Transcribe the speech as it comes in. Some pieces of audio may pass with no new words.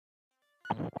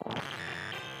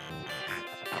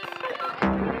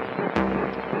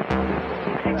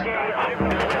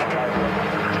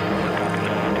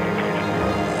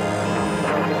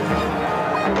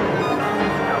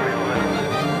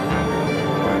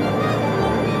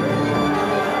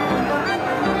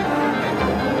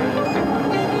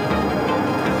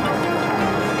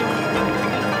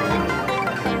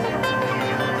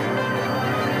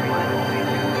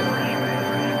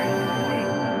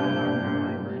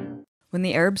When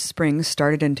the Arab Spring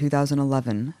started in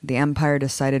 2011, the empire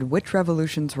decided which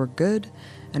revolutions were good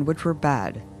and which were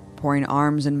bad, pouring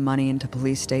arms and money into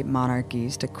police-state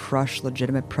monarchies to crush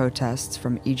legitimate protests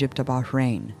from Egypt to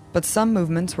Bahrain. But some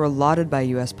movements were lauded by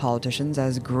U.S. politicians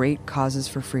as great causes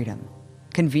for freedom,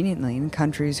 conveniently in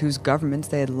countries whose governments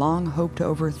they had long hoped to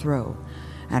overthrow,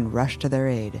 and rushed to their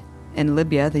aid. In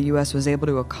Libya, the U.S. was able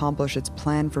to accomplish its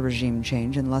plan for regime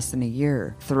change in less than a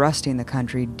year, thrusting the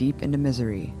country deep into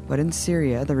misery. But in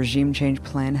Syria, the regime change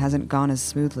plan hasn't gone as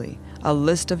smoothly. A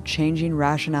list of changing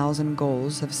rationales and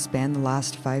goals have spanned the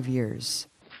last 5 years.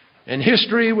 And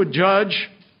history would judge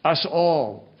us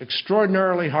all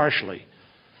extraordinarily harshly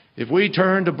if we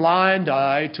turned a blind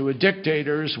eye to a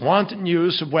dictator's wanton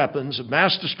use of weapons of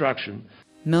mass destruction.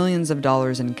 Millions of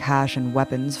dollars in cash and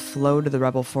weapons flowed to the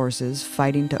rebel forces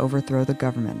fighting to overthrow the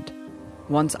government.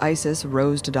 Once ISIS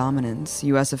rose to dominance,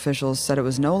 U.S. officials said it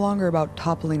was no longer about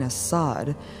toppling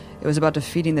Assad, it was about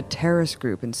defeating the terrorist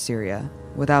group in Syria,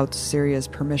 without Syria's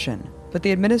permission. But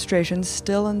the administration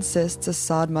still insists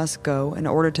Assad must go in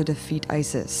order to defeat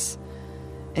ISIS.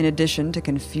 In addition to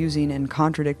confusing and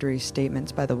contradictory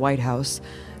statements by the White House,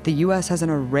 the U.S. has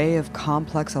an array of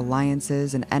complex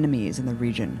alliances and enemies in the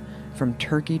region, from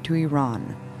Turkey to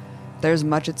Iran. There's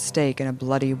much at stake in a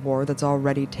bloody war that's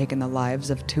already taken the lives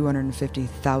of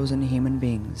 250,000 human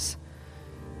beings.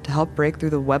 To help break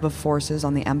through the web of forces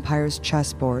on the empire's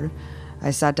chessboard,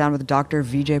 I sat down with Dr.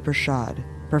 Vijay Prashad,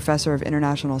 professor of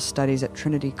international studies at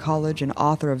Trinity College and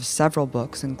author of several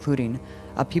books, including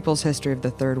A People's History of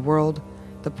the Third World,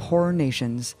 The Poorer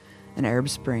Nations, and Arab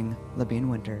Spring, Libyan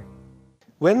Winter.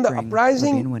 When the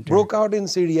uprising broke out in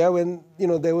Syria, when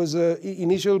there was an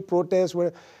initial protest,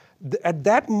 where at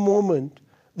that moment,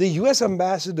 the U.S.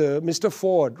 ambassador, Mr.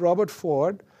 Ford, Robert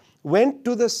Ford, went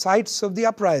to the sites of the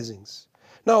uprisings.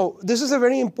 Now, this is a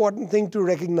very important thing to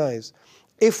recognize.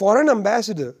 A foreign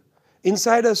ambassador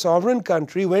inside a sovereign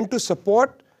country went to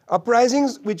support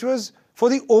uprisings which was for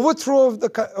the overthrow of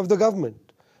the government.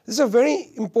 This is a very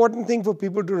important thing for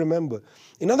people to remember.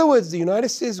 In other words, the United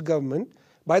States government,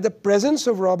 by the presence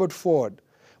of Robert Ford,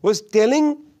 was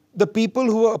telling the people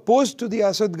who were opposed to the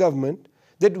Assad government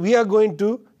that we are going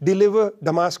to deliver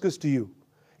Damascus to you.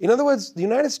 In other words, the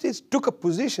United States took a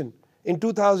position in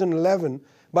 2011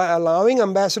 by allowing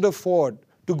Ambassador Ford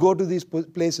to go to these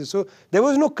places. So there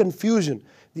was no confusion.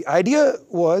 The idea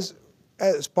was,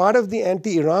 as part of the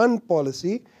anti-Iran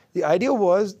policy, the idea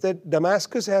was that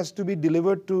Damascus has to be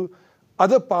delivered to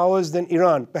other powers than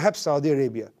Iran, perhaps Saudi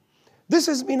Arabia. This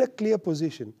has been a clear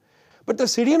position. But the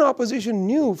Syrian opposition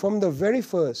knew from the very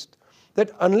first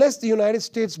that unless the United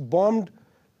States bombed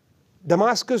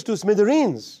Damascus to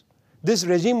smithereens, this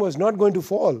regime was not going to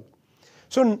fall.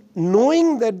 So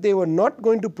knowing that they were not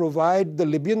going to provide the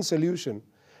Libyan solution,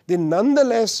 they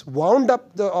nonetheless wound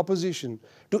up the opposition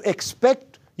to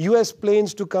expect US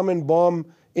planes to come and bomb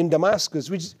in Damascus,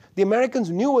 which the Americans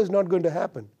knew was not going to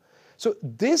happen. So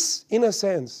this, in a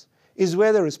sense, is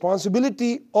where the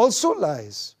responsibility also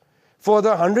lies for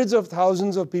the hundreds of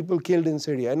thousands of people killed in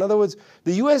Syria. In other words,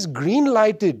 the US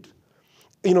green-lighted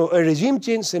a regime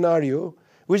change scenario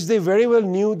which they very well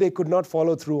knew they could not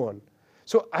follow through on.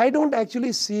 So I don't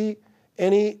actually see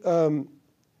any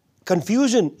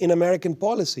confusion in American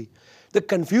policy. The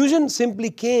confusion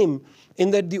simply came in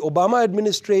that the Obama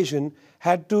administration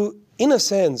had to, in a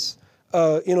sense,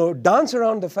 dance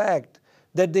around the fact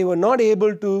that they were not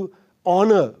able to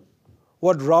honor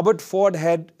what Robert Ford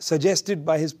had suggested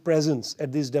by his presence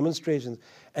at these demonstrations.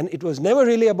 And it was never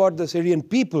really about the Syrian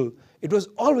people, it was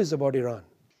always about Iran.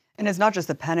 And it's not just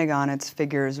the Pentagon, it's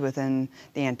figures within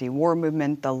the anti-war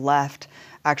movement, the left,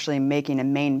 actually making a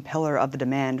main pillar of the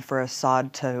demand for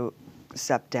Assad to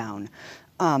step down.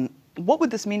 What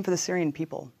would this mean for the Syrian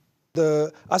people?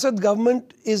 The Assad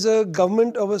government is a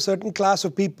government of a certain class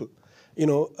of people.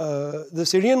 The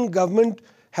Syrian government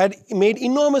had made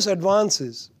enormous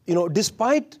advances,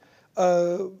 despite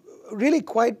really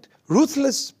quite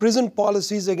ruthless prison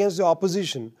policies against the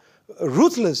opposition,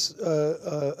 ruthless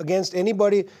against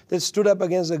anybody that stood up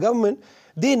against the government.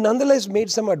 They nonetheless made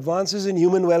some advances in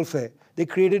human welfare. They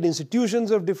created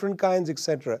institutions of different kinds,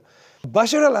 etc.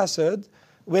 Bashar al-Assad,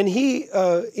 when he,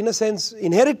 in a sense,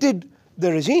 inherited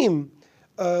the regime,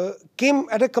 came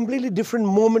at a completely different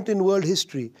moment in world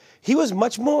history. He was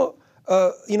much more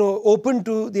open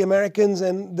to the Americans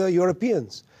and the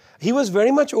Europeans. He was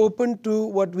very much open to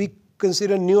what we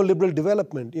consider neoliberal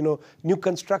development, new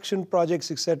construction projects,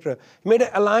 etc. He made an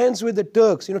alliance with the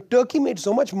Turks. Turkey made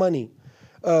so much money,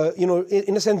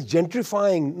 in a sense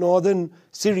gentrifying northern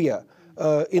Syria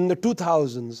in the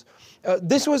 2000s.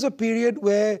 This was a period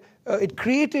where it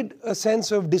created a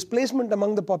sense of displacement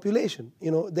among the population.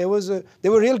 There were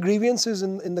real grievances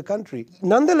in the country.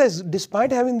 Nonetheless,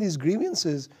 despite having these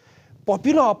grievances,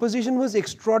 popular opposition was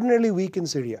extraordinarily weak in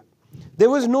Syria. There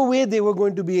was no way they were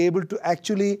going to be able to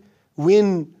actually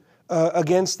win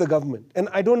against the government. And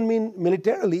I don't mean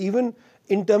militarily, even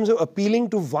in terms of appealing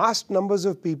to vast numbers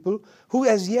of people who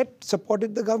as yet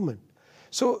supported the government.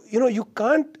 So, you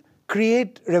can't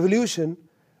create revolution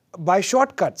by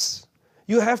shortcuts.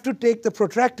 You have to take the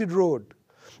protracted road.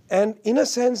 And in a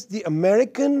sense, the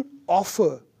American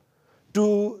offer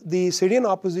to the Syrian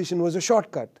opposition was a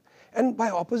shortcut. And by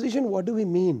opposition, what do we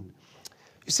mean?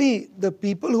 You see, the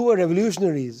people who were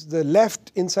revolutionaries, the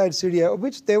left inside Syria, of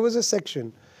which there was a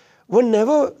section, were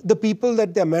never the people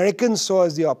that the Americans saw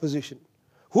as the opposition.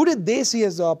 Who did they see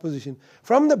as the opposition?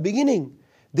 From the beginning,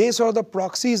 they saw the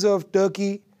proxies of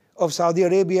Turkey, of Saudi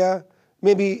Arabia,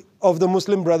 maybe of the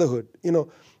Muslim Brotherhood.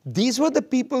 These were the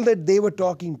people that they were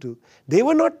talking to. They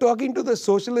were not talking to the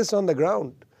socialists on the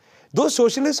ground. Those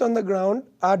socialists on the ground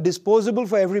are disposable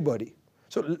for everybody.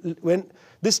 So when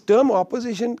this term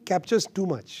opposition captures too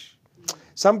much.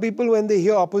 Some people, when they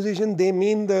hear opposition, they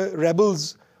mean the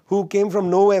rebels who came from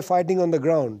nowhere fighting on the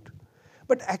ground.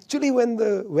 But actually, when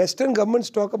the Western governments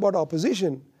talk about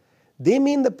opposition, they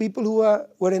mean the people who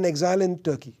were in exile in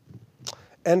Turkey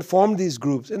and formed these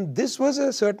groups. And this was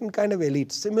a certain kind of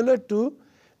elite, similar to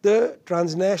the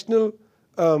transnational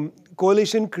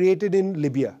coalition created in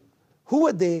Libya. Who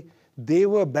were they? They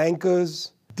were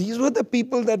bankers. These were the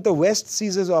people that the West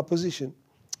sees as opposition.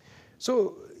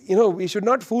 So, we should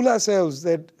not fool ourselves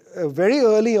that very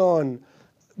early on,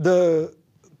 the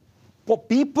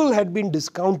people had been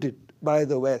discounted by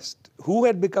the West. Who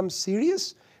had become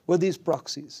serious were these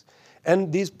proxies.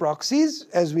 And these proxies,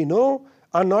 as we know,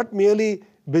 are not merely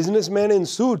businessmen in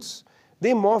suits.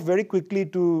 They morph very quickly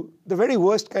to the very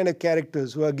worst kind of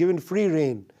characters who are given free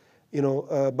rein,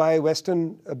 by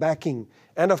Western backing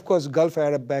and, of course, Gulf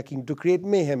Arab backing to create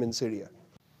mayhem in Syria.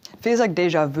 Feels like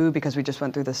deja vu because we just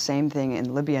went through the same thing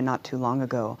in Libya not too long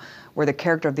ago, where the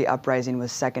character of the uprising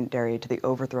was secondary to the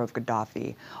overthrow of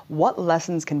Gaddafi. What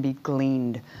lessons can be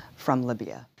gleaned from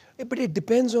Libya? But it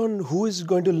depends on who is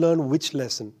going to learn which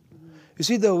lesson. You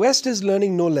see, the West is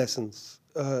learning no lessons.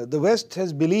 The West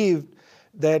has believed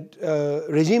that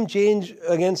regime change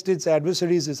against its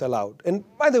adversaries is allowed. And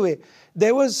by the way,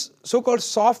 there was so-called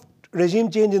soft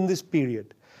regime change in this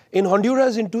period. In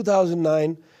Honduras in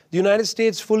 2009, the United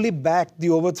States fully backed the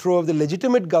overthrow of the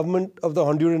legitimate government of the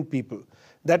Honduran people.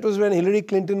 That was when Hillary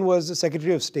Clinton was the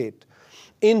Secretary of State.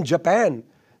 In Japan,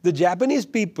 the Japanese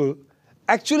people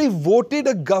actually voted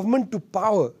a government to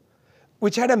power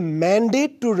which had a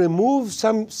mandate to remove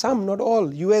some, not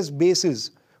all, US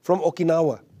bases from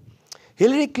Okinawa.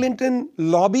 Hillary Clinton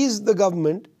lobbies the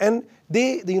government, and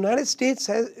the United States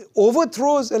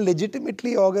overthrows a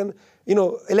legitimately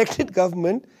elected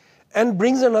government and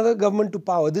brings another government to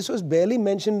power. This was barely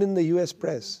mentioned in the US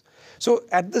press. So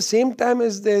at the same time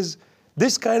as there's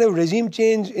this kind of regime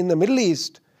change in the Middle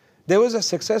East, there was a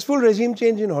successful regime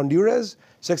change in Honduras,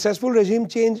 successful regime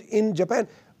change in Japan.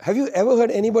 Have you ever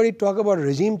heard anybody talk about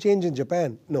regime change in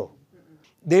Japan? No.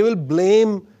 They will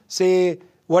blame, say,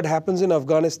 what happens in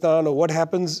Afghanistan or what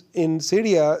happens in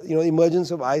Syria, emergence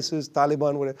of ISIS,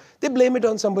 Taliban, whatever. They blame it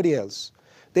on somebody else.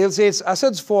 They'll say it's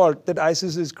Assad's fault that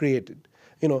ISIS is created.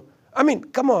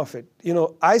 Come off it.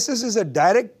 ISIS is a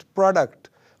direct product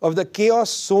of the chaos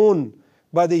sown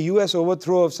by the US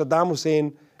overthrow of Saddam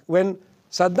Hussein. When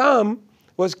Saddam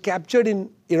was captured in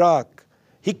Iraq,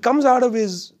 he comes out of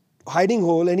his hiding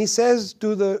hole and he says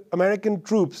to the American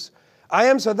troops, I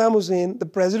am Saddam Hussein, the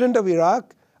president of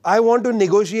Iraq. I want to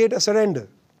negotiate a surrender.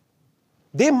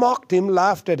 They mocked him,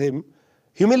 laughed at him,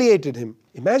 humiliated him.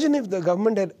 Imagine if the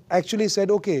government had actually said,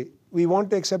 okay, we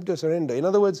want to accept a surrender. In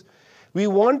other words, we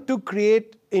want to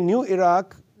create a new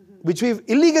Iraq, which we've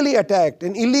illegally attacked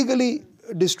and illegally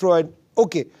destroyed.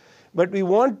 Okay, but we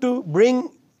want to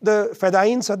bring the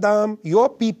Fadain Saddam, your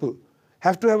people,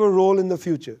 have to have a role in the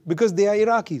future because they are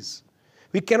Iraqis.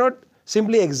 We cannot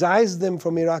simply excise them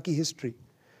from Iraqi history.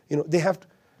 They have to.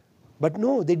 But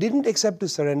no, they didn't accept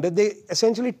his surrender. They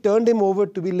essentially turned him over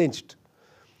to be lynched.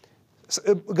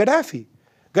 Gaddafi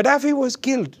was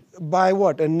killed by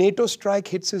what? A NATO strike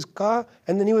hits his car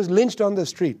and then he was lynched on the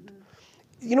street.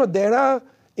 there are,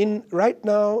 right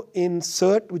now in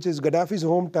Sirte, which is Gaddafi's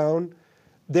hometown,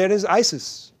 there is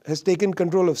ISIS, has taken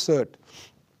control of Sirte.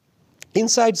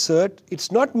 Inside Sirte,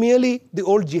 it's not merely the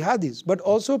old jihadis, but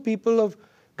also people of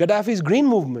Gaddafi's Green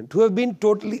movement, who have been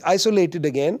totally isolated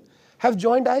again, have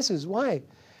joined ISIS. Why?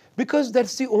 Because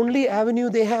that's the only avenue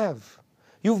they have.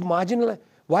 You've marginalized.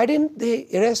 Why didn't they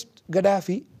arrest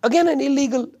Gaddafi? Again, an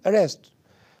illegal arrest.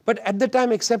 But at the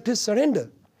time, accept his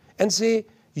surrender and say,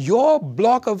 your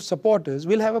block of supporters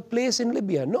will have a place in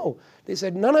Libya. No, they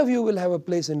said, none of you will have a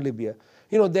place in Libya.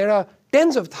 There are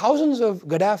tens of thousands of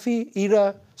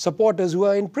Gaddafi-era supporters who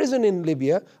are in prison in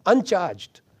Libya,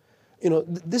 uncharged.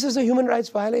 This is a human rights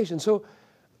violation. So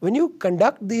when you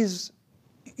conduct these,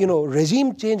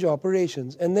 regime change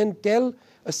operations and then tell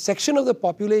a section of the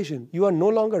population you are no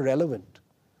longer relevant,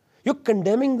 you're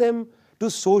condemning them to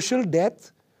social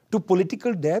death, to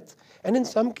political death, and in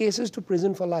some cases to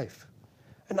prison for life.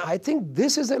 And I think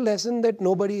this is a lesson that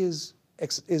nobody is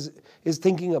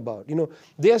thinking about.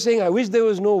 They are saying, I wish there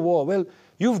was no war. Well,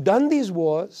 you've done these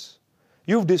wars,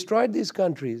 you've destroyed these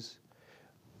countries.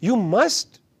 You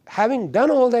must, having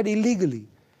done all that illegally,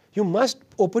 you must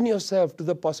open yourself to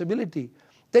the possibility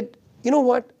that,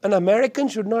 an American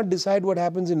should not decide what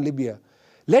happens in Libya.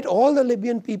 Let all the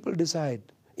Libyan people decide,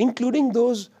 including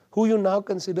those who you now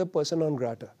consider persona non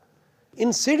grata.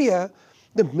 In Syria,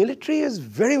 the military is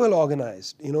very well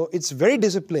organized. It's very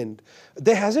disciplined.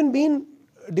 There hasn't been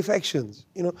defections.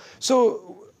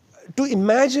 So to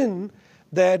imagine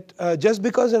that just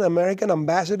because an American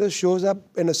ambassador shows up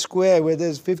in a square where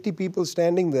there's 50 people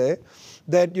standing there,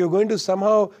 that you're going to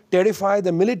somehow terrify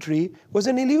the military was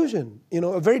an illusion,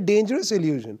 a very dangerous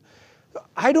illusion.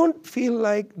 I don't feel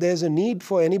like there's a need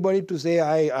for anybody to say,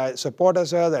 I support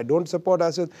Assad, I don't support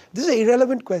Assad. This is an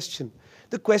irrelevant question.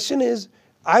 The question is,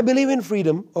 I believe in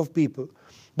freedom of people,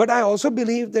 but I also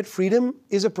believe that freedom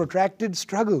is a protracted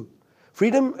struggle.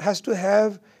 Freedom has to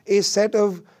have a set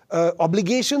of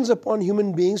obligations upon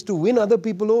human beings to win other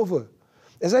people over.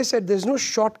 As I said, there's no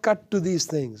shortcut to these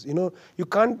things. You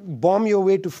can't bomb your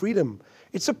way to freedom.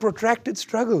 It's a protracted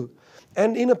struggle.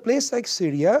 And in a place like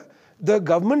Syria, the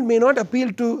government may not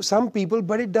appeal to some people,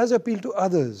 but it does appeal to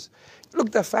others.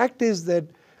 Look, the fact is that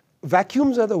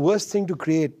vacuums are the worst thing to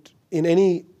create in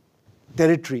any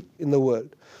territory in the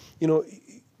world.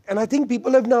 And I think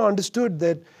people have now understood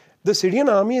that the Syrian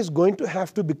army is going to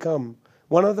have to become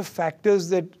one of the factors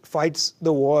that fights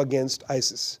the war against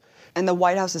ISIS. And the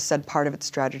White House has said part of its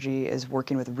strategy is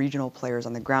working with regional players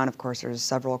on the ground. Of course, there's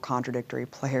several contradictory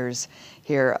players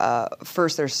here.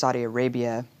 First, there's Saudi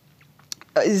Arabia.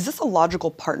 Is this a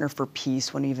logical partner for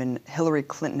peace when even Hillary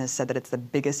Clinton has said that it's the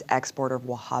biggest exporter of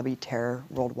Wahhabi terror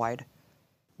worldwide?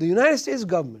 The United States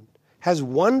government has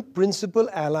one principal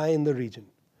ally in the region.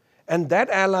 And that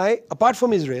ally, apart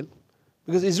from Israel,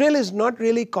 because Israel is not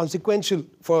really consequential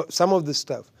for some of this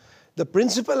stuff, the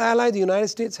principal ally the United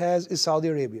States has is Saudi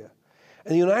Arabia.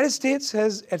 And the United States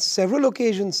has at several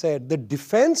occasions said the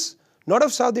defense, not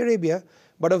of Saudi Arabia,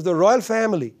 but of the royal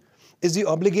family, is the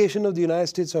obligation of the United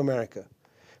States of America.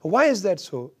 Why is that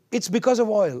so? It's because of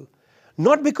oil.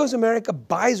 Not because America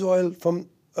buys oil from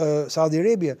Saudi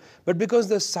Arabia, but because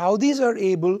the Saudis are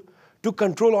able to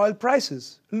control oil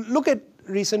prices. Look at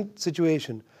recent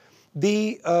situation.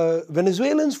 The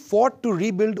Venezuelans fought to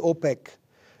rebuild OPEC.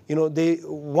 They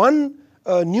won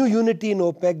new unity in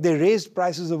OPEC. They raised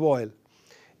prices of oil.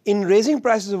 In raising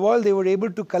prices of oil, they were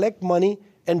able to collect money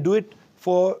and do it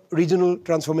for regional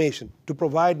transformation, to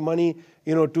provide money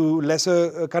to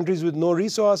lesser countries with no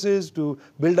resources, to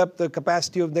build up the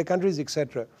capacity of their countries,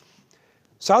 etc.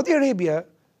 Saudi Arabia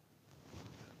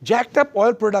jacked up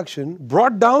oil production,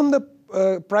 brought down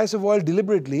the price of oil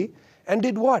deliberately, and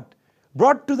did what?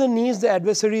 Brought to the knees the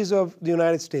adversaries of the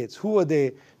United States. Who were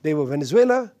they? They were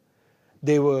Venezuela,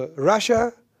 they were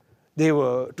Russia, they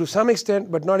were to some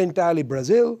extent, but not entirely,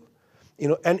 Brazil,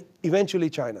 and eventually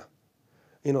China.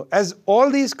 As all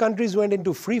these countries went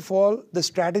into free fall, the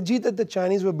strategy that the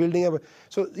Chinese were building up.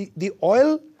 So the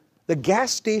oil, the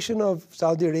gas station of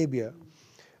Saudi Arabia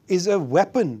is a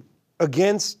weapon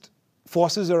against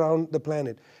forces around the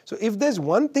planet. So if there's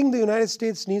one thing the United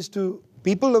States needs to,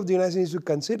 people of the United States needs to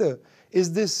consider,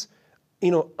 is this,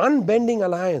 unbending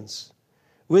alliance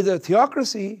with a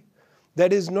theocracy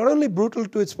that is not only brutal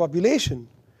to its population,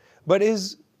 but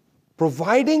is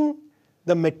providing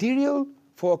the material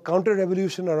for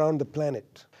counter-revolution around the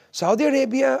planet. Saudi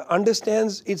Arabia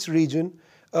understands its region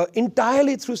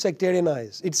entirely through sectarian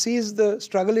eyes. It sees the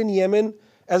struggle in Yemen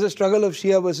as a struggle of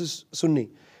Shia versus Sunni,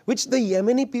 which the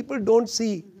Yemeni people don't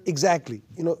see exactly,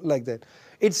 like that.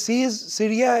 It sees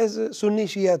Syria as a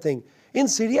Sunni-Shia thing. In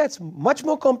Syria, it's much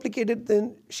more complicated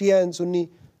than Shia and Sunni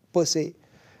per se.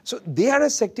 So they have a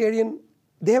sectarian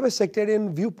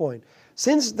viewpoint.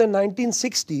 Since the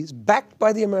 1960s, backed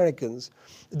by the Americans,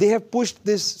 they have pushed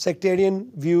this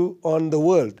sectarian view on the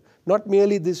world, not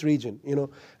merely this region.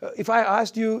 If I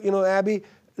asked you, Abby,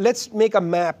 let's make a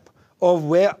map of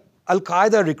where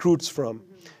Al-Qaeda recruits from.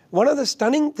 One of the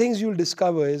stunning things you'll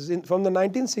discover is from the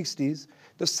 1960s,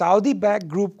 the Saudi-backed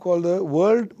group called the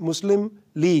World Muslim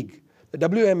League, the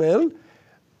WML,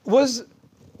 was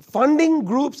funding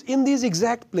groups in these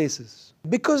exact places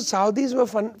because Saudis were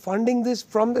funding this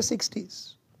from the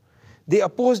 60s. They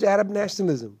opposed Arab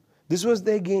nationalism. This was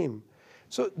their game.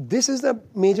 So this is the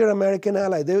major American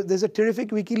ally. There's a terrific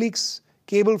WikiLeaks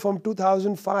cable from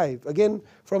 2005, again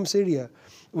from Syria,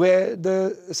 where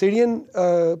the Syrian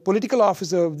political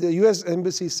officer of the US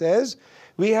embassy says,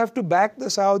 we have to back the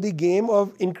Saudi game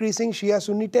of increasing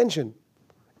Shia-Sunni tension.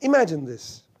 Imagine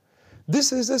this.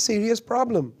 This is a serious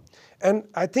problem. And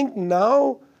I think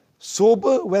now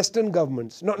sober Western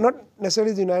governments, not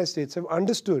necessarily the United States, have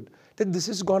understood that this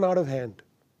has gone out of hand.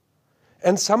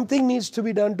 And something needs to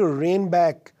be done to rein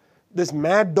back this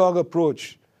mad dog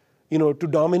approach, to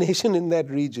domination in that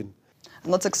region.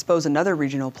 And let's expose another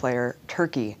regional player,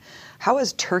 Turkey. How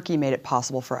has Turkey made it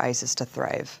possible for ISIS to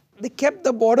thrive? They kept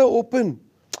the border open.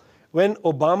 When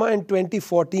Obama in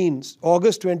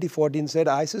August 2014 said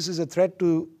ISIS is a threat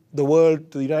to the world,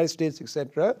 to the United States,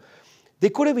 etc., they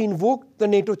could have invoked the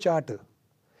NATO Charter.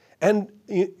 And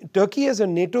Turkey as a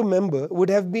NATO member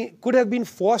could have been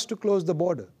forced to close the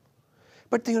border.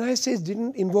 But the United States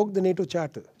didn't invoke the NATO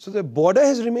Charter. So the border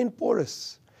has remained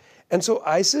porous. And so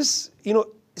ISIS,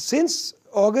 since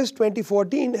August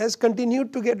 2014, has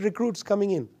continued to get recruits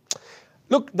coming in.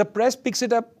 Look, the press picks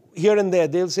it up here and there.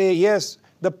 They'll say, yes,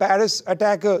 the Paris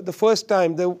attacker, the first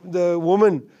time, the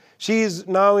woman, she is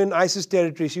now in ISIS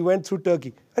territory. She went through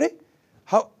Turkey.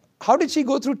 How did she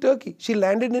go through Turkey? She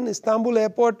landed in Istanbul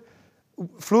airport,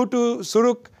 flew to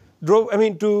Suruk,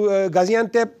 to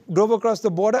Gaziantep, drove across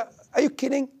the border. Are you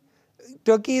kidding?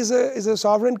 Turkey is a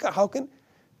sovereign. How can?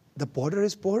 The border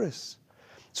is porous.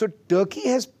 So Turkey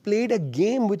has played a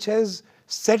game which has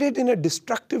set it in a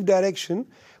destructive direction,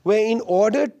 where in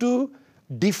order to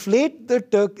deflate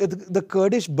the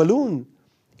Kurdish balloon,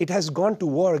 it has gone to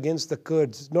war against the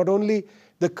Kurds. Not only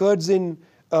the Kurds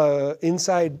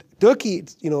inside Turkey,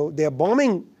 they are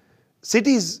bombing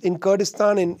cities in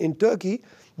Kurdistan in Turkey,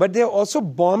 but they are also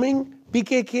bombing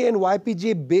PKK and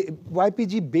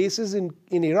YPG bases in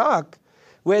Iraq,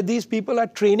 where these people are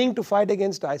training to fight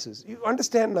against ISIS. You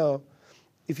understand now,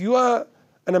 if you are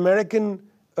an American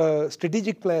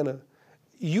strategic planner,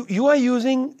 you are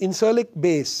using Incirlik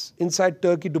base inside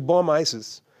Turkey to bomb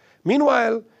ISIS.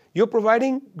 Meanwhile, you're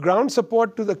providing ground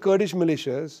support to the Kurdish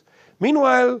militias.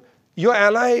 Meanwhile, your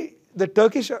ally, the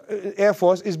Turkish Air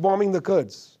Force, is bombing the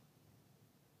Kurds.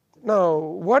 Now,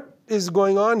 what is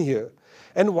going on here?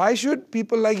 And why should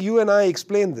people like you and I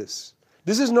explain this?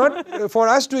 This is not for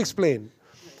us to explain.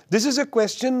 This is a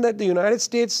question that the United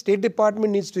States State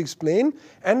Department needs to explain,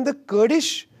 and the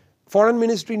Kurdish Foreign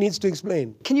Ministry needs to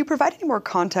explain. Can you provide any more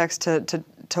context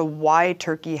to why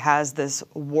Turkey has this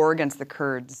war against the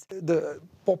Kurds? The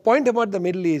point about the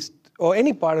Middle East, or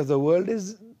any part of the world,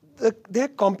 is they're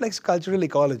complex cultural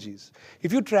ecologies.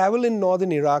 If you travel in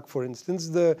northern Iraq, for instance,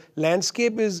 the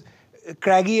landscape is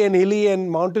craggy and hilly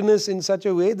and mountainous in such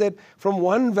a way that from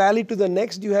one valley to the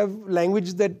next you have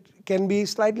language that can be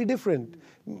slightly different,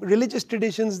 religious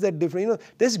traditions that differ.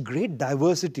 There's great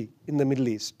diversity in the Middle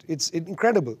East. It's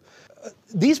incredible.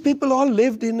 These people all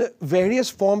lived in various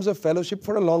forms of fellowship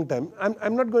for a long time.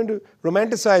 I'm not going to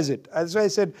romanticize it. As I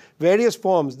said, various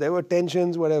forms. There were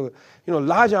tensions, whatever.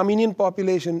 Large Armenian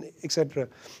population, etc.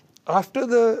 After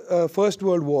the First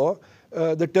World War,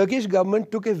 the Turkish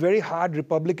government took a very hard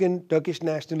Republican Turkish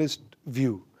nationalist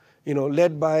view,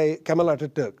 led by Kemal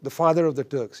Atatürk, the father of the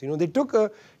Turks. They took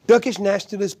a Turkish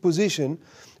nationalist position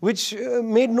which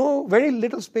made very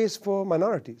little space for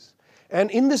minorities. And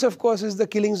in this, of course, is the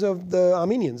killings of the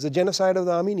Armenians, the genocide of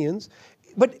the Armenians.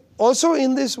 But also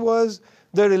in this was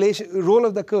the role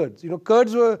of the Kurds.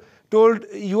 Kurds were told,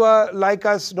 you are like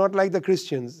us, not like the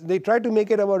Christians. They tried to make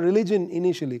it about religion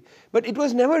initially. But it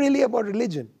was never really about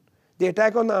religion. The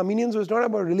attack on the Armenians was not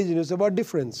about religion, it was about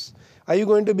difference. Are you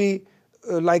going to be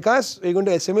like us? Are you going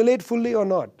to assimilate fully or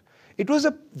not? It was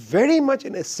very much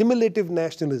an assimilative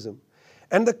nationalism.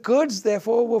 And the Kurds,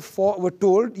 therefore, were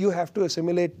told, you have to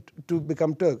assimilate to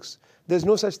become Turks. There's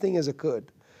no such thing as a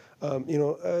Kurd.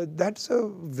 That's a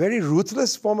very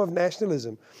ruthless form of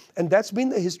nationalism. And that's been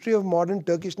the history of modern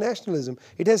Turkish nationalism.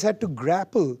 It has had to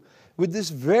grapple with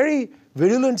this very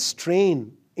virulent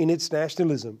strain in its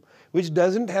nationalism, which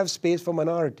doesn't have space for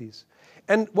minorities.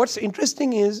 And what's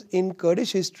interesting is in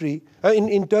Kurdish history,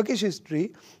 in Turkish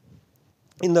history,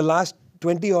 in the last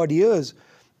 20 odd years,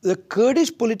 the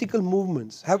Kurdish political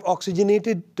movements have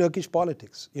oxygenated Turkish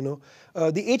politics. The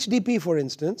HDP, for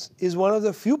instance, is one of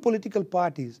the few political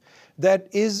parties that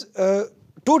is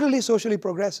totally socially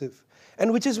progressive,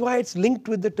 and which is why it's linked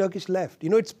with the Turkish left.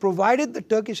 It's provided the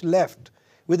Turkish left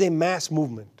with a mass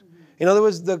movement. In other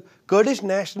words, the Kurdish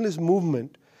nationalist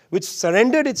movement, which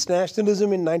surrendered its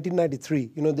nationalism in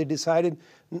 1993. They decided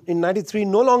in 93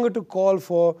 no longer to call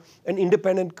for an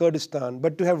independent Kurdistan,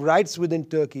 but to have rights within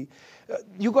Turkey.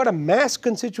 You got a mass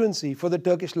constituency for the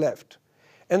Turkish left.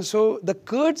 And so the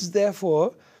Kurds,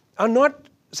 therefore, are not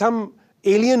some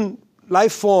alien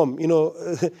life form.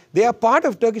 They are part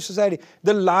of Turkish society.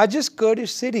 The largest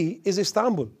Kurdish city is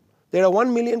Istanbul. There are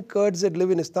 1 million Kurds that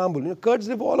live in Istanbul. Kurds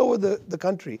live all over the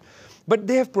country. But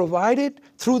they have provided,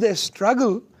 through their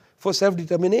struggle for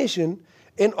self-determination,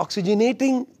 an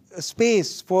oxygenating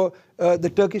space for the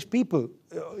Turkish people,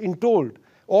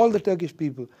 all the Turkish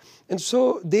people. And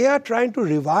so they are trying to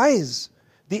revise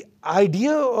the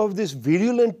idea of this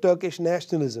virulent Turkish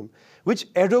nationalism,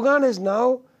 which Erdogan has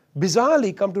now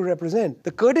bizarrely come to represent.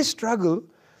 The Kurdish struggle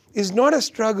is not a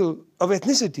struggle of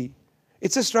ethnicity,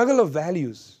 it's a struggle of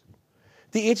values.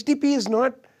 The HDP is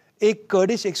not a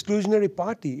Kurdish exclusionary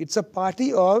party, it's a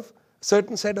party of a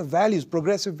certain set of values,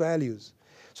 progressive values.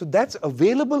 So that's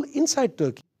available inside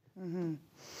Turkey. Mm-hmm.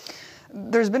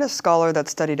 There's been a scholar that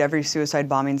studied every suicide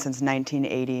bombing since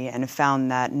 1980 and found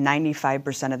that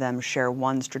 95% of them share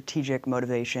one strategic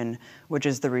motivation, which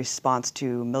is the response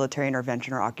to military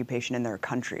intervention or occupation in their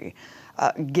country.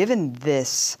 Given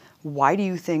this, why do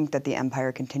you think that the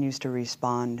empire continues to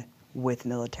respond with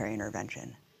military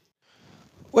intervention?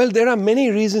 Well, there are many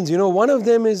reasons. One of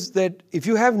them is that if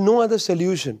you have no other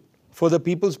solution for the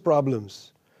people's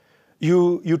problems,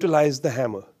 you utilize the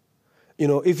hammer.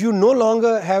 If you no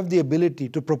longer have the ability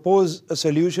to propose a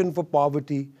solution for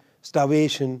poverty,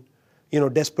 starvation,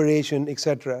 desperation,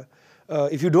 etc.,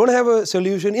 if you don't have a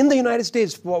solution in the United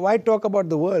States, why talk about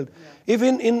the world? Yeah. If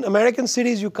in American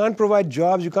cities you can't provide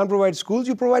jobs, you can't provide schools,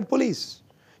 you provide police,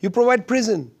 you provide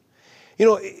prison.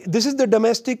 This is the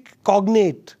domestic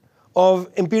cognate of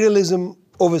imperialism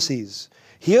overseas.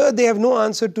 Here they have no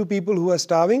answer to people who are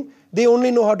starving, they only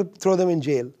know how to throw them in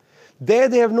jail. There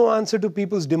they have no answer to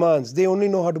people's demands. They only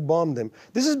know how to bomb them.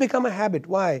 This has become a habit.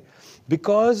 Why?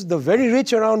 Because the very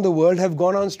rich around the world have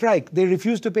gone on strike. They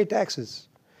refuse to pay taxes.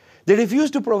 They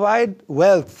refuse to provide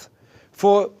wealth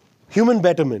for human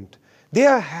betterment. They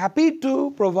are happy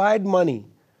to provide money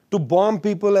to bomb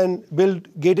people and build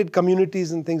gated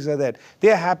communities and things like that.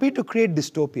 They are happy to create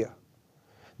dystopia.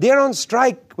 They are on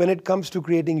strike when it comes to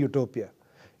creating utopia.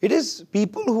 It is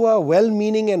people who are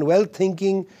well-meaning and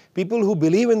well-thinking, people who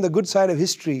believe in the good side of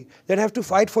history, that have to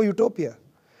fight for utopia.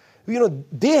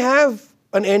 They have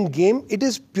an end game. It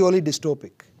is purely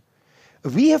dystopic.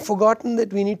 We have forgotten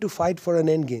that we need to fight for an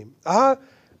end game. Our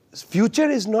future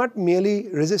is not merely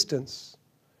resistance.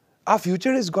 Our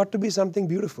future has got to be something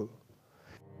beautiful.